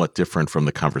somewhat different from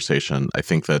the conversation. I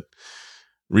think that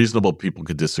reasonable people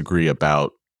could disagree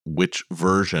about which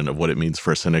version of what it means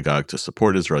for a synagogue to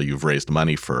support Israel. You've raised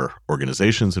money for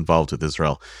organizations involved with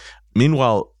Israel.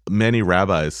 Meanwhile, many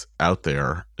rabbis out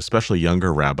there, especially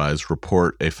younger rabbis,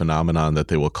 report a phenomenon that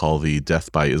they will call the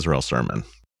Death by Israel sermon.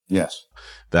 Yes.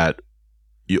 That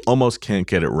you almost can't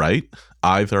get it right.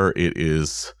 Either it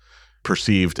is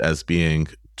perceived as being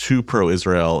too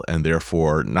pro-Israel and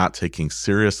therefore not taking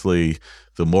seriously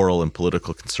the moral and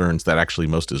political concerns that actually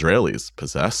most Israelis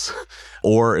possess,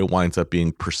 or it winds up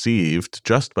being perceived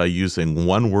just by using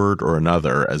one word or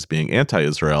another as being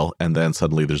anti-Israel, and then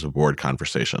suddenly there's a board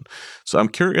conversation. So I'm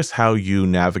curious how you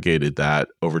navigated that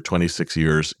over 26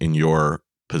 years in your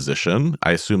position.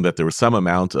 I assume that there was some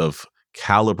amount of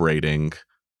calibrating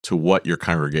to what your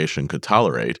congregation could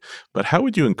tolerate, but how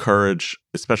would you encourage,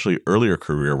 especially earlier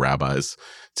career rabbis,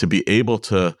 to be able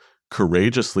to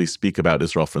courageously speak about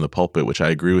Israel from the pulpit, which I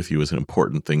agree with you is an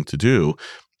important thing to do,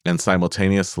 and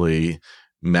simultaneously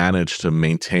manage to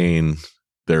maintain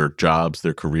their jobs,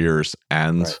 their careers,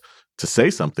 and to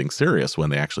say something serious when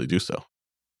they actually do so?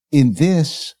 In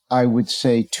this, I would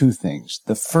say two things.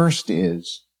 The first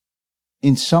is,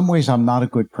 in some ways, I'm not a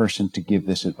good person to give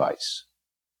this advice.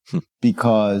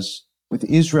 Because with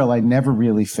Israel, I never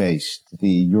really faced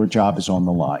your job is on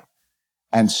the line.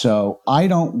 And so I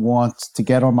don't want to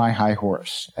get on my high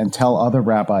horse and tell other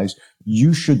rabbis,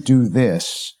 you should do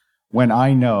this, when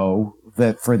I know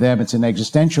that for them it's an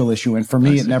existential issue, and for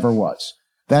me it never was.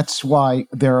 That's why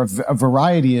there are a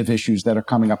variety of issues that are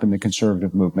coming up in the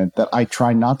conservative movement that I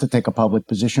try not to take a public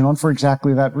position on for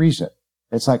exactly that reason.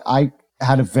 It's like I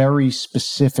had a very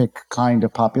specific kind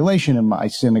of population in my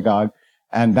synagogue,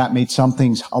 and that made some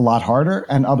things a lot harder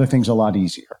and other things a lot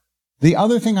easier. The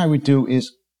other thing I would do is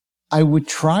I would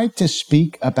try to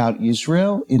speak about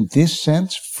Israel in this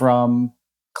sense from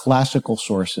classical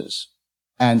sources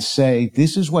and say,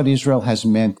 this is what Israel has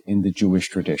meant in the Jewish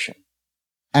tradition.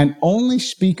 and only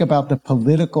speak about the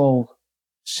political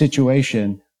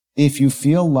situation if you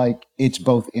feel like it's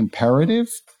both imperative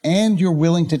and you're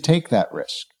willing to take that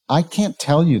risk. I can't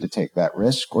tell you to take that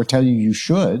risk or tell you you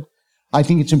should. I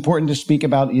think it's important to speak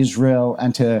about Israel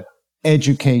and to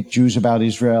educate Jews about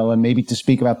Israel and maybe to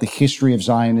speak about the history of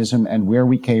Zionism and where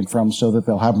we came from so that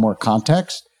they'll have more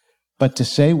context. But to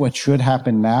say what should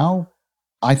happen now,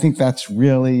 I think that's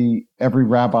really every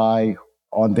rabbi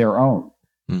on their own,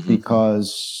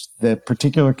 because the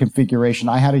particular configuration,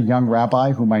 I had a young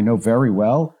rabbi whom I know very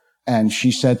well, and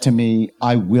she said to me,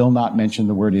 I will not mention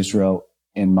the word Israel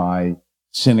in my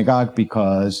synagogue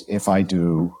because if I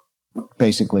do,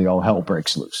 basically all hell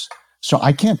breaks loose. So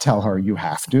I can't tell her you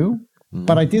have to,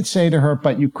 but I did say to her,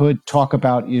 but you could talk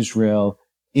about Israel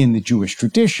in the Jewish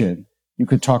tradition. You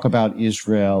could talk about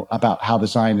Israel, about how the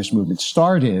Zionist movement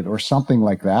started or something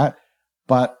like that.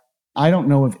 But I don't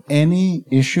know of any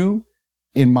issue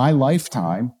in my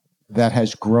lifetime that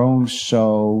has grown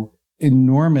so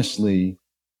enormously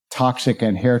toxic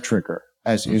and hair trigger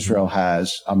as Israel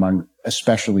has among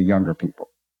especially younger people.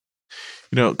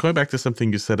 You know, going back to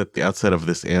something you said at the outset of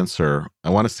this answer, I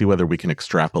want to see whether we can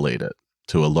extrapolate it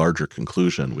to a larger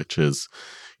conclusion, which is,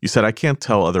 you said, I can't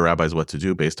tell other rabbis what to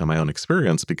do based on my own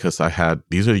experience because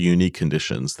these are the unique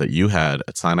conditions that you had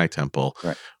at Sinai Temple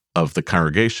of the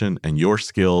congregation and your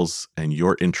skills and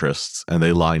your interests, and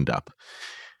they lined up.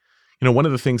 You know, one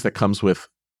of the things that comes with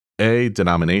A,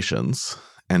 denominations,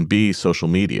 and B, social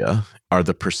media, are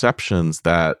the perceptions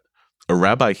that a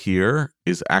rabbi here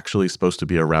is actually supposed to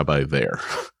be a rabbi there.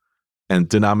 And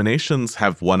denominations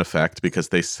have one effect because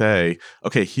they say,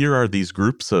 okay, here are these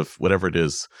groups of whatever it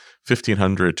is,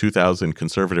 1,500, 2,000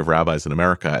 conservative rabbis in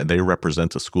America, and they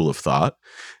represent a school of thought.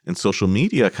 And social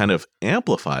media kind of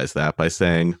amplifies that by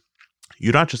saying,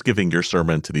 you're not just giving your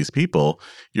sermon to these people,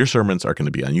 your sermons are going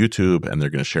to be on YouTube and they're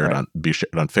going to be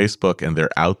shared on Facebook, and they're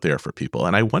out there for people.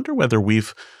 And I wonder whether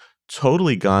we've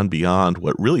totally gone beyond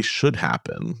what really should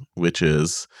happen, which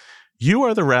is you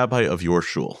are the rabbi of your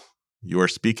shul. You are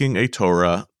speaking a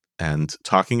Torah and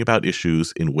talking about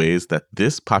issues in ways that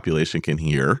this population can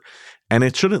hear, and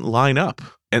it shouldn't line up.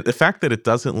 And the fact that it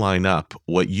doesn't line up,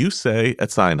 what you say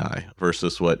at Sinai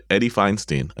versus what Eddie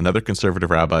Feinstein, another conservative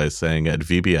rabbi, is saying at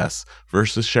VBS,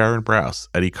 versus Sharon Brous,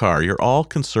 Eddie Carr, you're all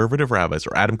conservative rabbis,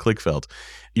 or Adam Kligfeld,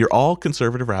 you're all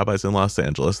conservative rabbis in Los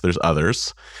Angeles. There's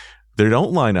others. They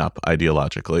don't line up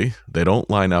ideologically. They don't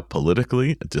line up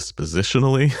politically,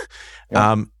 dispositionally.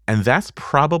 Yeah. And that's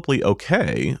probably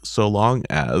okay so long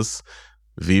as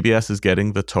VBS is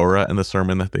getting the Torah and the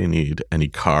sermon that they need, and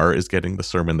Ikar is getting the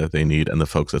sermon that they need, and the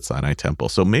folks at Sinai Temple.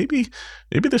 So maybe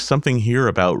there's something here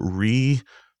about re-atomizing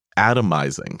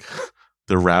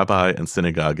the rabbi and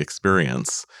synagogue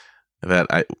experience that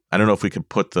I don't know if we could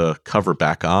put the cover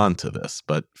back on to this,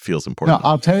 but feels important. No,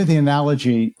 I'll tell you the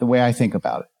analogy, the way I think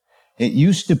about it. It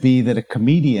used to be that a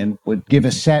comedian would give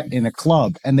a set in a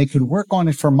club and they could work on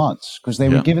it for months because they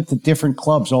would give it to different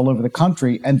clubs all over the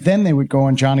country. And then they would go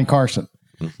on Johnny Carson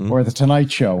or The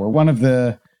Tonight Show or one of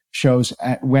the shows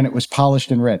when it was polished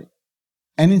and ready.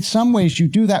 And in some ways, you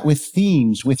do that with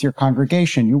themes with your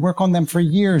congregation. You work on them for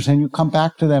years and you come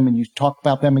back to them and you talk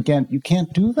about them again. You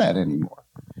can't do that anymore.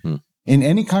 In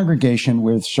any congregation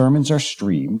where sermons are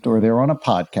streamed or they're on a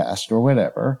podcast or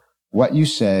whatever, what you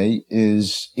say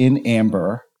is in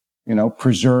amber,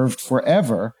 preserved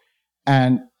forever.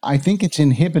 And I think it's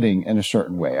inhibiting in a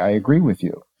certain way. I agree with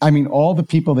you. I mean, all the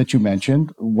people that you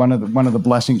mentioned, one of the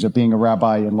blessings of being a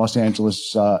rabbi in Los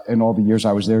Angeles in all the years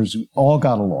I was there is all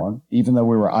got along, even though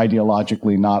we were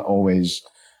ideologically not always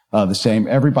the same.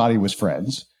 Everybody was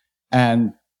friends.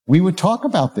 And we would talk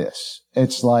about this.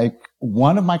 It's like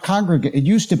one of my congregants, it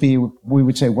used to be, we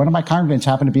would say, one of my congregants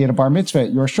happened to be at a bar mitzvah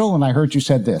at your shul, and I heard you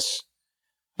said this.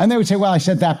 And they would say, well, I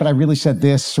said that, but I really said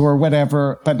this or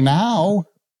whatever. But now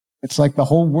it's like the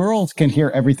whole world can hear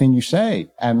everything you say.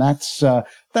 And that's a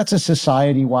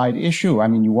society-wide issue. I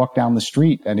mean, you walk down the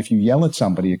street, and if you yell at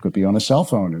somebody, it could be on a cell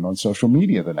phone and on social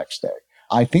media the next day.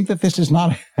 I think that this is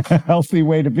not a healthy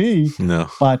way to be. No.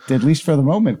 But at least for the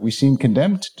moment, we seem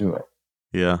condemned to it.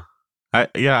 Yeah. I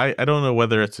don't know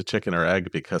whether it's a chicken or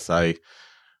egg, because I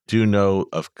do know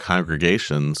of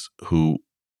congregations who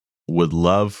would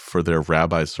love for their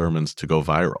rabbi sermons to go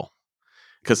viral.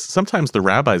 Because sometimes the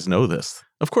rabbis know this.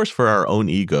 Of course, for our own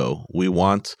ego, we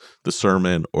want the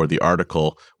sermon or the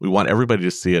article, we want everybody to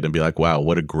see it and be like, wow,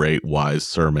 what a great, wise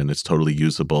sermon. It's totally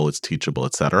usable, it's teachable,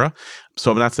 etc.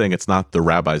 So I'm not saying it's not the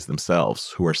rabbis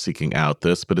themselves who are seeking out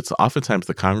this, but it's oftentimes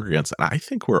the congregants. And I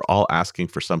think we're all asking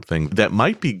for something that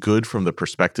might be good from the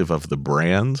perspective of the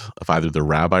brand of either the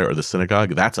rabbi or the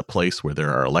synagogue. That's a place where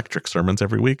there are electric sermons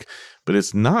every week, but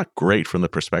it's not great from the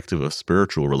perspective of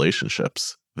spiritual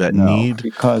relationships that need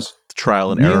because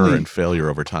trial and error and failure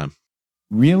over time.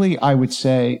 Really, I would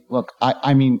say, look,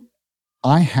 I mean,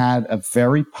 I had a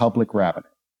very public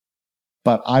rabbinate,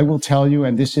 but I will tell you,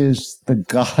 and this is the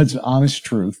God's honest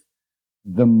truth,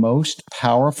 the most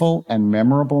powerful and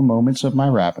memorable moments of my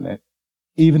rabbinate,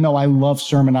 even though I love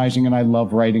sermonizing and I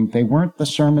love writing, they weren't the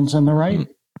sermons and the writing.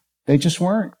 They just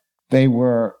weren't. They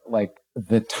were like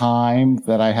the time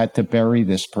that I had to bury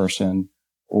this person,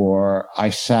 or I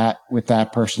sat with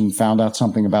that person, found out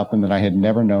something about them that I had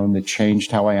never known that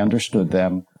changed how I understood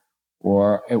them,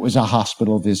 or it was a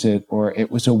hospital visit, or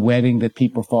it was a wedding that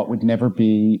people thought would never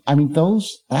be. I mean,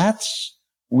 that's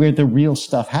where the real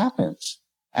stuff happens.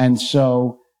 And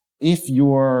so if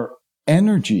your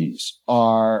energies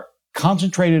are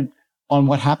concentrated on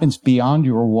what happens beyond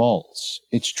your walls,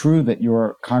 it's true that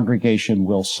your congregation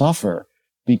will suffer,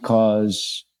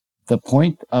 because the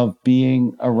point of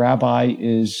being a rabbi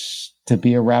is to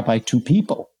be a rabbi to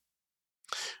people.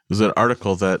 There's an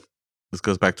article that, this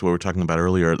goes back to what we were talking about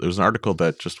earlier. There was an article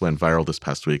that just went viral this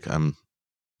past week.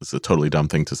 It's a totally dumb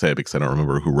thing to say because I don't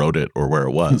remember who wrote it or where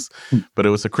it was. But it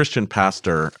was a Christian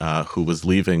pastor who was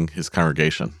leaving his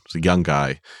congregation. He was a young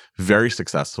guy, very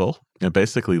successful, and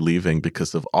basically leaving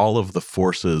because of all of the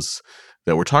forces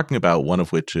that we're talking about, one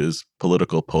of which is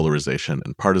political polarization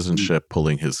and partisanship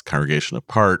pulling his congregation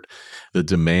apart, the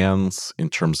demands in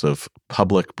terms of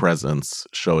public presence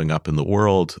showing up in the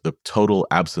world, the total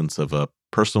absence of a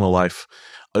personal life,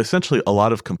 essentially a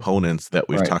lot of components that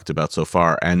we've talked about so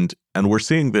far. And we're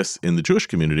seeing this in the Jewish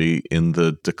community in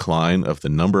the decline of the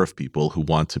number of people who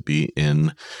want to be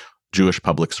in Jewish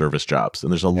public service jobs.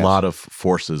 And there's a lot of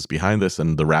forces behind this,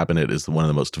 and the rabbinate is one of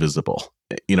the most visible.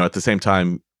 You know, at the same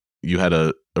time, you had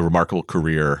a remarkable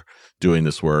career doing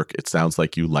this work. It sounds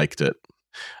like you liked it.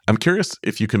 I'm curious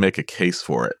if you can make a case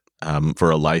for it,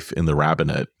 for a life in the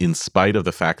rabbinate, in spite of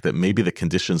the fact that maybe the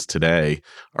conditions today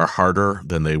are harder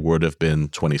than they would have been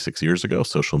 26 years ago,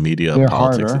 social media, they're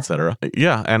politics, harder. et cetera.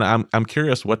 Yeah, and I'm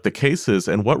curious what the case is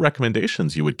and what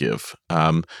recommendations you would give,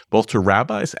 both to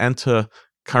rabbis and to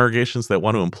congregations that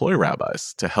want to employ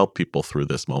rabbis to help people through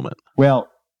this moment. Well,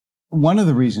 one of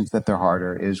the reasons that they're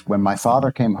harder is when my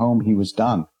father came home, he was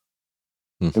done.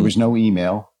 There was no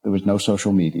email. There was no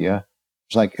social media.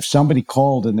 It's like if somebody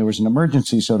called and there was an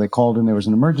emergency, so they called and there was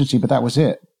an emergency, but that was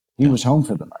it. He was home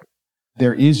for the night.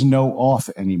 There is no off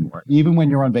anymore. Even when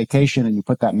you're on vacation and you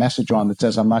put that message on that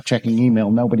says, I'm not checking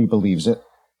email, nobody believes it.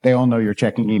 They all know you're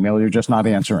checking email. You're just not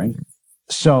answering.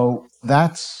 So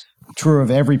that's true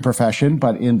of every profession,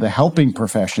 but in the helping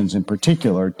professions in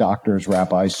particular, doctors,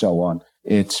 rabbis, so on,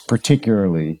 it's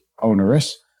particularly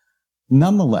onerous.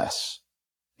 Nonetheless,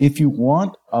 if you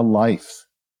want a life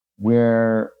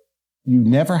where you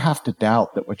never have to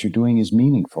doubt that what you're doing is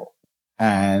meaningful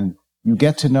and you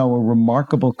get to know a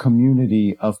remarkable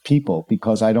community of people,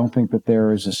 because I don't think that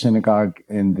there is a synagogue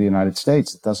in the United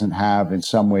States that doesn't have in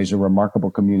some ways a remarkable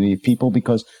community of people,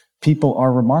 because people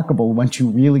are remarkable once you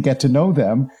really get to know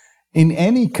them in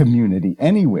any community,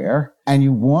 anywhere. And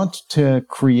you want to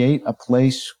create a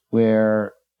place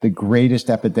where the greatest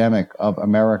epidemic of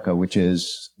America, which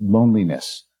is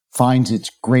loneliness, finds its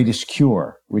greatest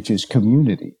cure, which is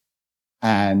community.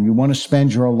 And you want to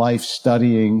spend your life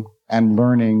studying and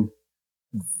learning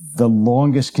the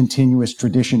longest continuous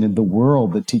tradition in the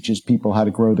world that teaches people how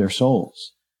to grow their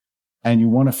souls. And you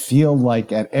want to feel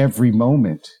like at every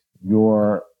moment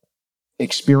you're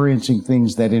experiencing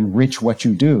things that enrich what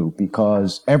you do,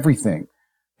 because everything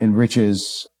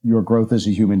enriches your growth as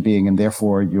a human being and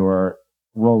therefore your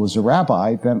role as a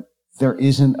rabbi. Then there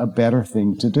isn't a better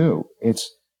thing to do. It's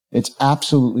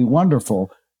absolutely wonderful.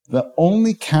 The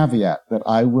only caveat that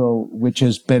I will, which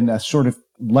has been a sort of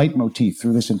leitmotif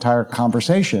through this entire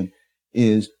conversation,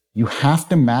 is you have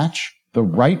to match the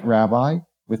right rabbi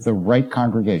with the right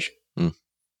congregation.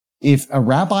 If a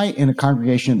rabbi in a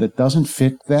congregation that doesn't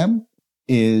fit them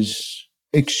is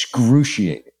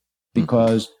excruciating,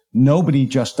 because nobody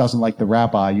just doesn't like the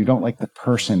rabbi. You don't like the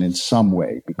person in some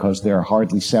way because they're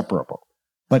hardly separable.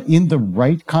 But in the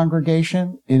right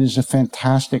congregation, it is a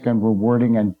fantastic and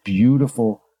rewarding and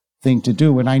beautiful thing to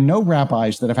do. And I know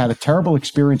rabbis that have had a terrible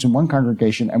experience in one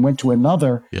congregation and went to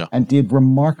another and did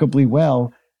remarkably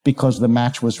well because the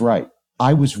match was right.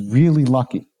 I was really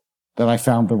lucky that I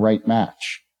found the right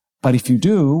match. But if you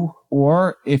do,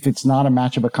 or if it's not a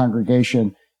match of a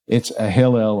congregation, it's a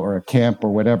Hillel or a camp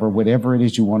or whatever it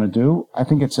is you want to do, I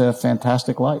think it's a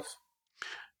fantastic life.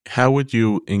 How would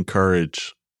you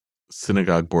encourage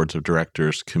synagogue boards of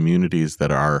directors, communities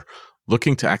that are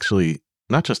looking to actually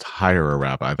not just hire a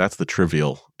rabbi, that's the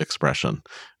trivial expression,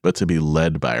 but to be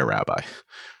led by a rabbi?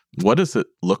 What does it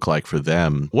look like for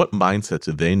them? What mindset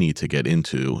do they need to get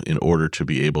into in order to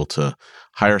be able to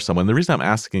hire someone? The reason I'm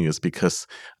asking is because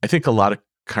I think a lot of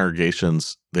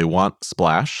congregations, they want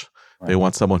splash. Right. They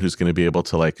want someone who's going to be able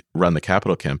to like run the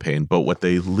capital campaign. But what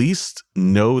they least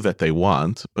know that they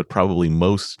want, but probably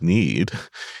most need,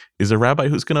 is a rabbi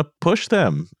who's going to push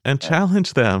them and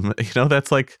challenge them. You know, that's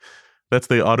the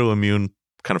autoimmune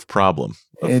kind of problem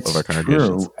of our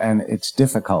congregations. It's true, and it's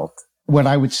difficult. What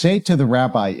I would say to the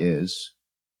rabbi is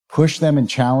push them and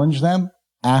challenge them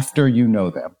after you know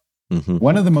them. Mm-hmm.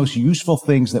 One of the most useful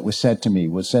things that was said to me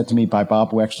by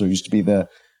Bob Wexler, who used to be the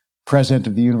president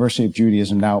of the University of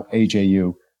Judaism, now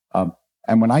AJU.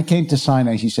 And when I came to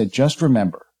Sinai, he said, just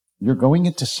remember, you're going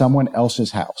into someone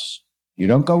else's house. You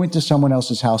don't go into someone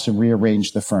else's house and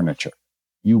rearrange the furniture.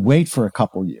 You wait for a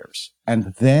couple years,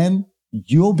 and then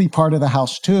you'll be part of the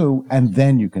house too, and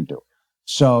then you can do it.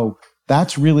 So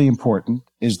that's really important,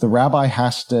 is the rabbi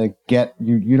has to get,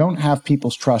 you don't have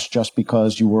people's trust just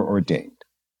because you were ordained.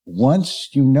 Once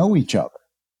you know each other,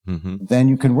 then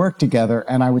you can work together.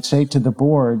 And I would say to the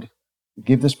board,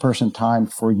 give this person time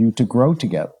for you to grow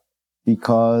together,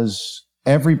 because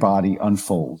everybody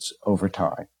unfolds over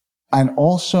time. And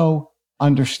also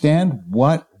understand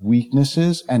what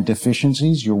weaknesses and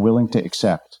deficiencies you're willing to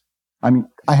accept. I mean,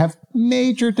 I have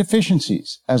major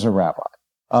deficiencies as a rabbi.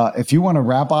 If you want a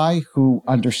rabbi who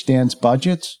understands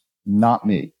budgets, not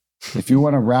me. If you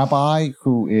want a rabbi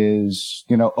who is,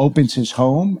 opens his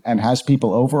home and has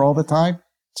people over all the time,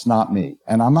 it's not me.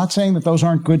 And I'm not saying that those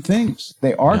aren't good things.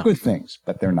 They are good things,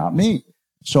 but they're not me.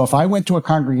 So if I went to a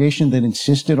congregation that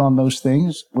insisted on those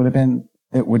things,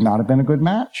 it would not have been a good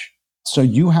match. So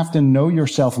you have to know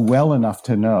yourself well enough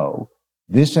to know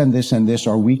this and this and this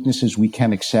are weaknesses we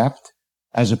can accept,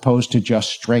 as opposed to just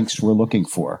strengths we're looking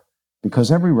for.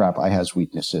 Because every rabbi has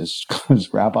weaknesses,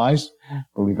 because rabbis,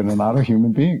 believe it or not, are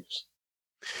human beings.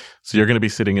 So you're going to be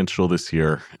sitting in shul this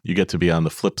year. You get to be on the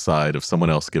flip side of someone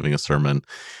else giving a sermon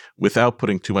without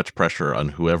putting too much pressure on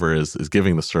whoever is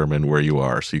giving the sermon where you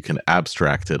are, so you can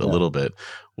abstract it a little bit.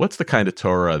 What's the kind of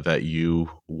Torah that you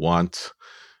want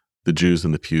the Jews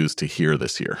in the pews to hear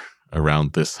this year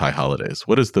around this high holidays?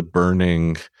 What is the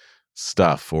burning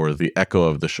stuff or the echo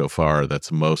of the shofar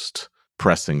that's most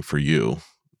pressing for you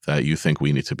that you think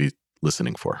we need to be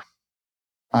listening for?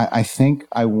 I think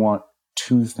I want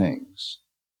two things.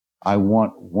 I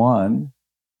want, one,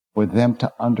 for them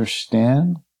to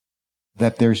understand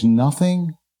that there's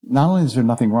nothing, not only is there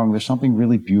nothing wrong, there's something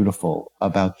really beautiful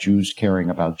about Jews caring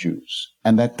about Jews.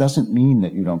 And that doesn't mean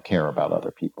that you don't care about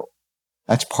other people.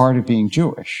 That's part of being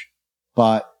Jewish.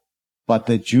 But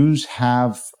the Jews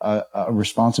have a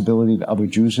responsibility to other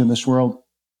Jews in this world,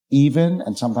 even,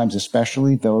 and sometimes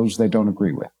especially, those they don't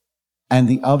agree with. And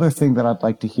the other thing that I'd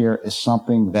like to hear is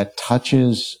something that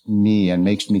touches me and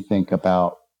makes me think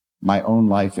about my own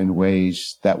life in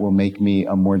ways that will make me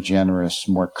a more generous,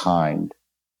 more kind.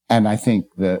 And I think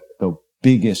the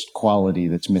biggest quality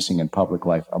that's missing in public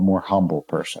life, a more humble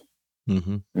person.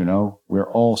 Mm-hmm.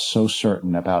 We're all so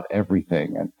certain about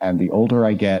everything. And the older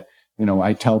I get,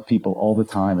 I tell people all the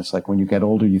time, it's like when you get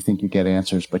older, you think you get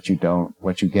answers, but you don't.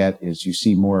 What you get is you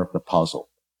see more of the puzzle,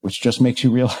 which just makes you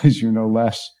realize you know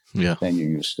less than you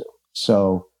used to.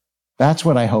 So that's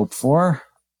what I hope for.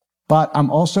 But I'm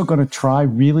also going to try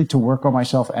really to work on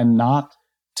myself and not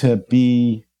to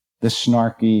be the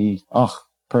snarky,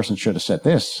 person should have said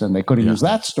this and they could have used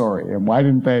that story. And why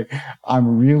didn't they?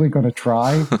 I'm really going to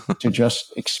try to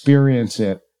just experience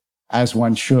it as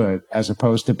one should, as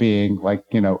opposed to being like,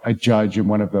 a judge in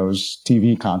one of those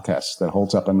TV contests that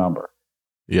holds up a number.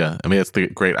 Yeah. I mean, it's the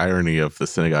great irony of the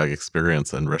synagogue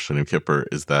experience and Rosh Hashanah and Kippur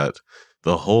is that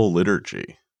the whole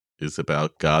liturgy is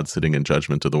about God sitting in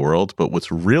judgment of the world, but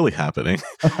what's really happening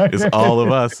is all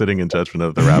of us sitting in judgment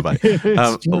of the rabbi.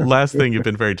 Last thing, you've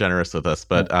been very generous with us,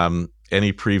 but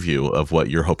any preview of what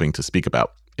you're hoping to speak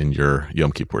about in your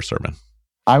Yom Kippur sermon?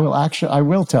 I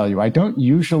will tell you, I don't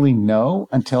usually know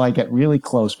until I get really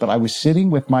close, but I was sitting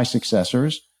with my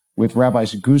successors, with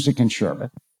Rabbis Guzik and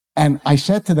Sherman, and I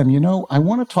said to them, I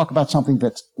want to talk about something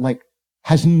that's like,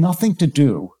 has nothing to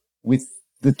do with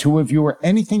the two of you or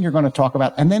anything you're going to talk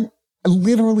about. And then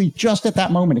literally just at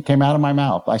that moment, it came out of my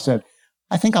mouth. I said,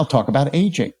 I think I'll talk about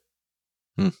aging.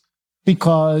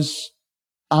 Because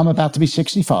I'm about to be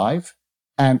 65.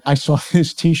 And I saw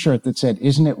this T-shirt that said,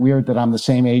 "Isn't it weird that I'm the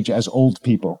same age as old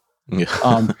people?"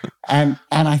 Yeah. And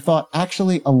I thought,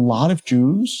 actually, a lot of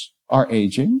Jews are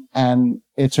aging, and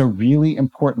it's a really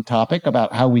important topic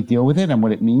about how we deal with it and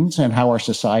what it means and how our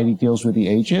society deals with the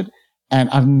aged. And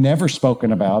I've never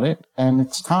spoken about it, and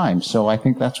it's time. So I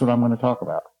think that's what I'm going to talk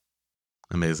about.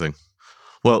 Amazing.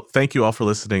 Well, thank you all for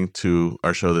listening to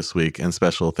our show this week, and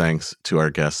special thanks to our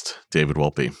guest, David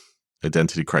Wolpe.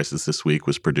 Identity Crisis this week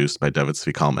was produced by David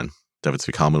Zvi Kalman. David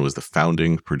Zvi Kalman was the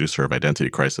founding producer of Identity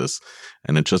Crisis,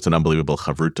 and it's just an unbelievable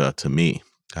chavruta to me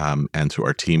and to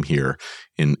our team here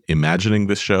in imagining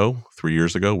this show 3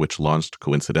 years ago, which launched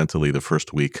coincidentally the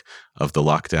first week of the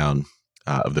lockdown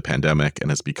of the pandemic and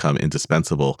has become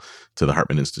indispensable to the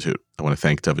Hartman Institute. I want to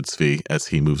thank David Zvi as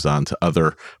he moves on to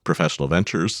other professional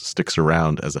ventures, sticks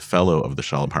around as a fellow of the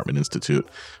Shalom Hartman Institute,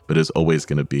 but is always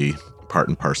going to be part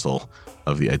and parcel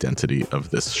of the identity of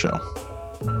this show.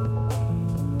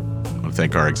 I want to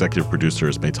thank our executive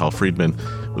producers, Maytal Friedman,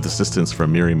 with assistance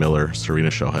from Miri Miller, Serena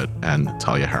Shohet, and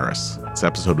Talia Harris. This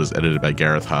episode was edited by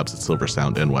Gareth Hobbs at Silver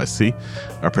Sound NYC.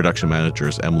 Our production manager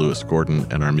is M. Lewis Gordon,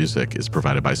 and our music is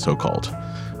provided by SoCalled.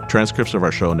 Transcripts of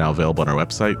our show are now available on our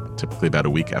website, typically about a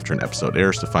week after an episode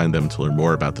airs. To find them, to learn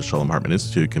more about the Shalom Hartman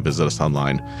Institute, you can visit us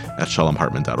online at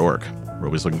shalomhartman.org. We're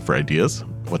always looking for ideas,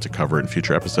 what to cover in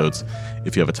future episodes.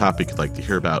 If you have a topic you'd like to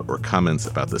hear about or comments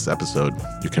about this episode,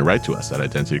 you can write to us at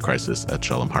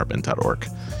identitycrisis@shalomhartman.org.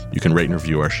 You can rate and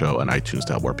review our show on iTunes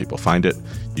to help more people find it.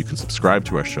 You can subscribe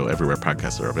to our show everywhere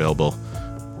podcasts are available.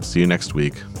 See you next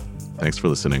week. Thanks for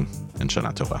listening, and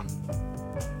Shana Tova.